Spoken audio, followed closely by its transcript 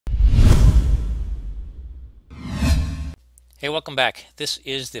Hey, welcome back. This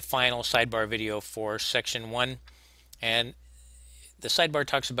is the final sidebar video for section 1, and the sidebar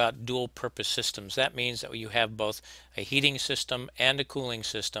talks about dual purpose systems. That means that you have both a heating system and a cooling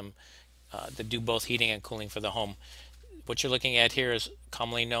system that do both heating and cooling for the home. What you're looking at here is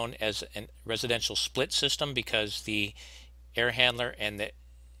commonly known as a residential split system because the air handler and the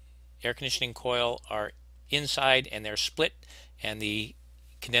air conditioning coil are inside and they're split, and the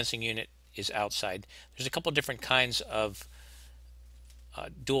condensing unit is outside. There's a couple different kinds of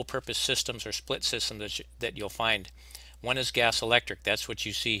dual purpose systems or split systems that you'll find. One is gas electric. That's what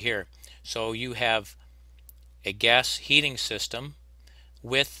you see here. So you have a gas heating system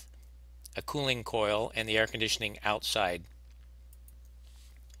with a cooling coil and the air conditioning outside.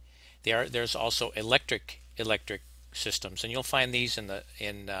 There's also electric systems, and you'll find these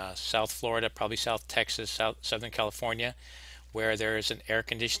in South Florida, probably South Texas, Southern California, where there is an air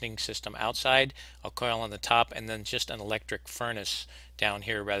conditioning system outside, a coil on the top, and then just an electric furnace down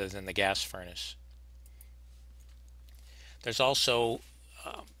here rather than the gas furnace. There's also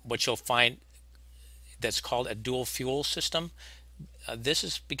what you'll find that's called a dual fuel system. This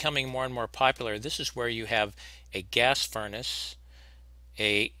is becoming more and more popular. This is where you have a gas furnace,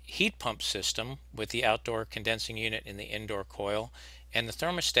 a heat pump system with the outdoor condensing unit in the indoor coil, and the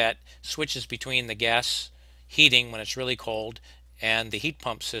thermostat switches between the gas heating when it's really cold and the heat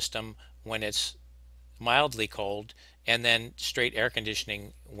pump system when it's mildly cold, and then straight air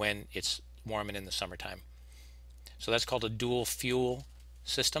conditioning when it's warm and in the summertime. So that's called a dual fuel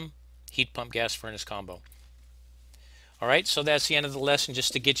system, heat pump gas furnace combo. Alright, so that's the end of the lesson,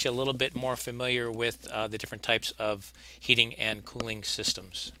 just to get you a little bit more familiar with the different types of heating and cooling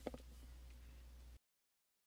systems.